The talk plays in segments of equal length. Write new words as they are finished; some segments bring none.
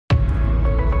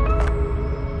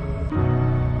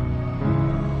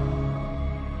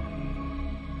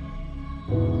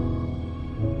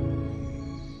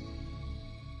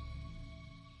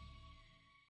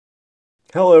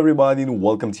Hello everybody and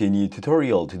welcome to a new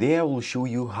tutorial. Today I will show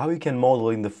you how you can model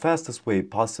in the fastest way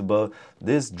possible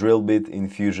this drill bit in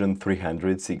Fusion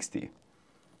 360.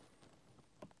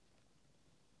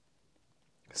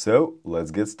 So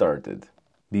let's get started.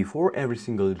 Before every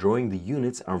single drawing, the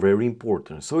units are very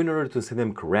important. So in order to set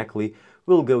them correctly,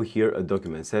 we'll go here at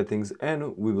document settings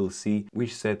and we will see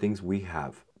which settings we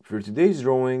have. For today's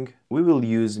drawing, we will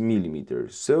use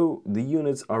millimeters, so the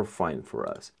units are fine for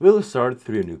us. We'll start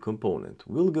through a new component.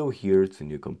 We'll go here to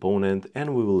new component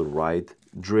and we will write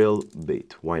drill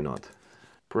bit. Why not?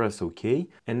 Press OK.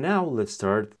 And now let's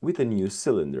start with a new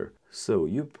cylinder. So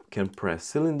you can press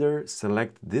cylinder,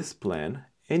 select this plan,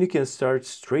 and you can start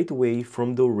straight away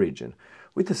from the origin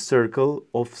with a circle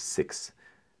of 6.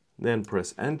 Then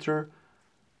press enter.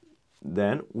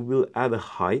 Then we will add a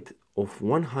height of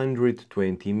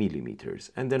 120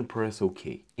 millimeters and then press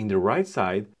OK. In the right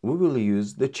side, we will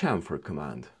use the chamfer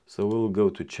command. So we'll go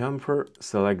to chamfer,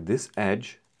 select this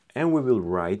edge, and we will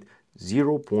write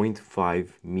 0.5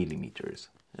 millimeters.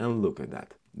 And look at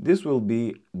that. This will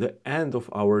be the end of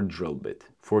our drill bit.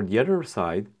 For the other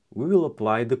side, we will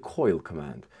apply the coil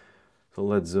command. So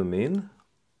let's zoom in.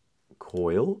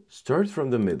 Coil, start from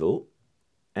the middle,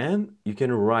 and you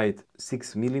can write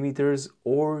 6 millimeters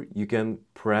or you can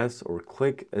press or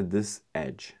click at this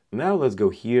edge. Now let's go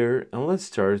here and let's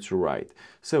start to write.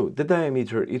 So the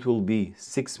diameter, it will be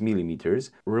 6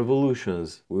 millimeters.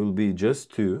 Revolutions will be just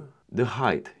 2. The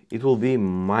height, it will be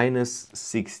minus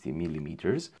 60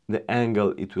 millimeters. The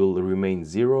angle, it will remain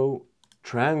 0.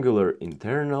 Triangular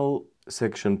internal.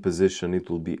 Section position, it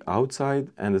will be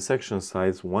outside, and the section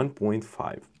size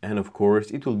 1.5, and of course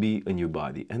it will be a new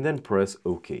body, and then press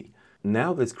OK.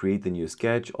 Now let's create a new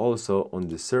sketch. Also on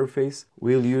the surface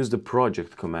we'll use the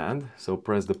project command, so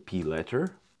press the P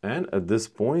letter, and at this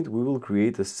point we will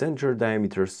create a center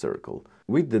diameter circle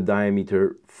with the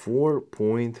diameter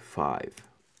 4.5.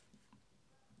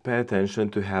 Pay attention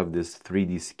to have this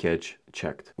 3D sketch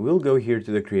checked. We'll go here to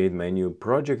the Create menu,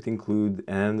 Project Include,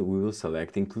 and we will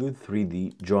select Include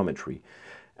 3D Geometry.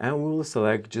 And we will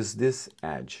select just this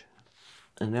edge.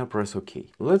 And now press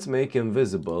OK. Let's make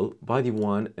invisible body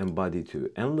 1 and body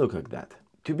 2, and look at that.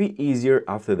 To be easier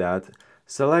after that,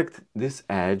 select this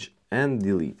edge and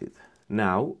delete it.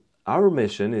 Now, our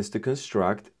mission is to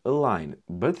construct a line,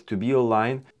 but to be a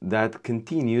line that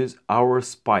continues our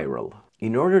spiral.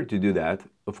 In order to do that,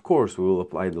 of course, we will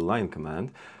apply the line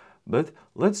command, but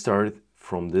let's start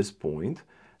from this point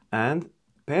and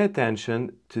pay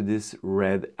attention to this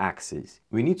red axis.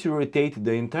 We need to rotate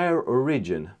the entire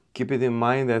origin. Keep it in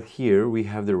mind that here we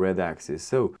have the red axis.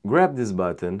 So grab this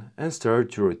button and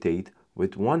start to rotate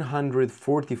with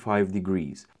 145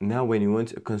 degrees. Now when you want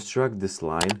to construct this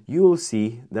line, you will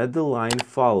see that the line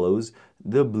follows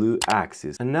the blue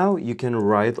axis. And now you can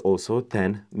write also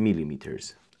 10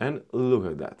 millimeters. And look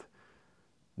at that.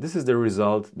 This is the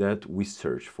result that we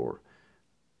search for.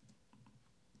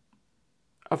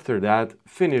 After that,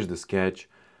 finish the sketch,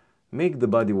 make the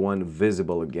body 1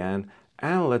 visible again,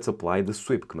 and let's apply the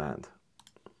sweep command.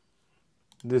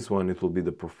 This one, it will be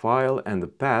the profile, and the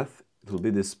path, it will be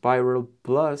the spiral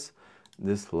plus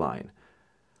this line.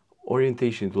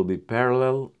 Orientation, it will be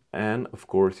parallel, and of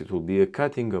course it will be a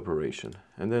cutting operation.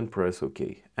 And then press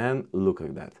OK, and look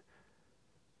at that.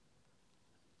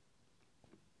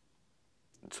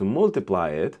 To multiply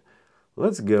it,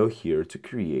 let's go here to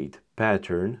create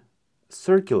pattern,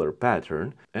 circular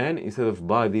pattern, and instead of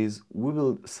bodies we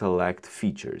will select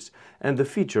features, and the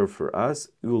feature for us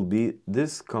will be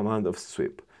this command of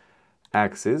sweep.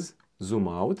 Axis, zoom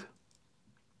out,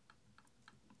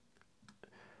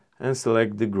 and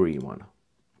select the green one.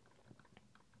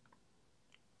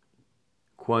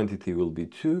 Quantity will be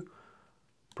 2,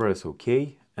 press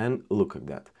OK, and look at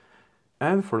that.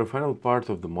 And for the final part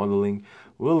of the modeling,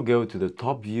 we'll go to the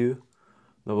top view,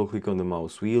 double click on the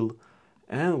mouse wheel,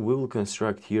 and we will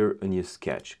construct here a new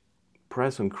sketch.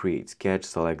 Press on Create Sketch,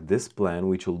 select this plan,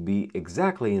 which will be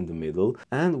exactly in the middle,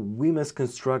 and we must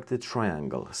construct a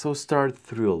triangle. So start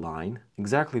through a line,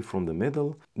 exactly from the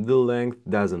middle. The length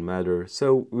doesn't matter,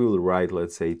 so we will write,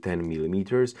 let's say, 10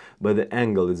 millimeters, but the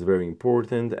angle is very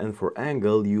important, and for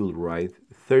angle you'll write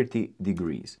 30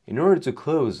 degrees. In order to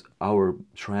close our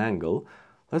triangle,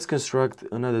 let's construct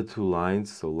another 2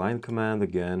 lines. So line command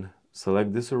again,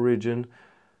 select this origin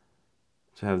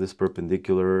to have this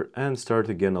perpendicular, and start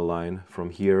again a line from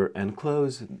here and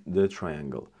close the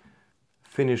triangle.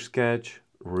 Finish sketch,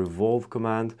 revolve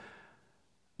command.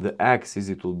 The axis,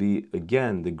 it will be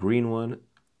again the green one.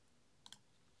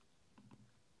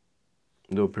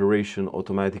 The operation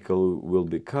automatically will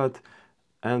be cut,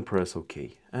 and press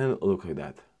OK. And look at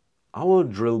that. Our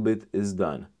drill bit is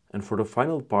done. And for the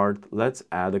final part, let's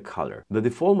add a color. The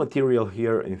default material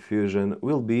here in Fusion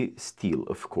will be steel,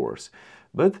 of course,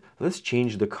 but let's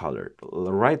change the color.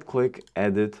 Right click,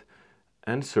 edit,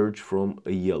 and search from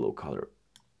a yellow color.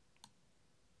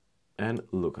 And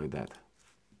look like that.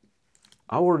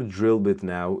 Our drill bit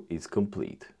now is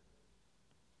complete.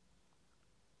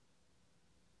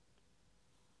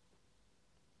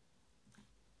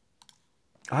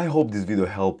 I hope this video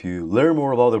helped you learn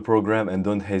more about the program, and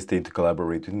don't hesitate to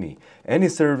collaborate with me. Any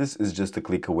service is just a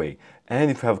click away.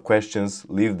 And if you have questions,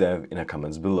 leave them in the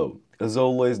comments below. As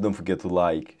always, don't forget to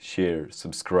like, share,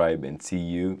 subscribe, and see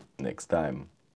you next time.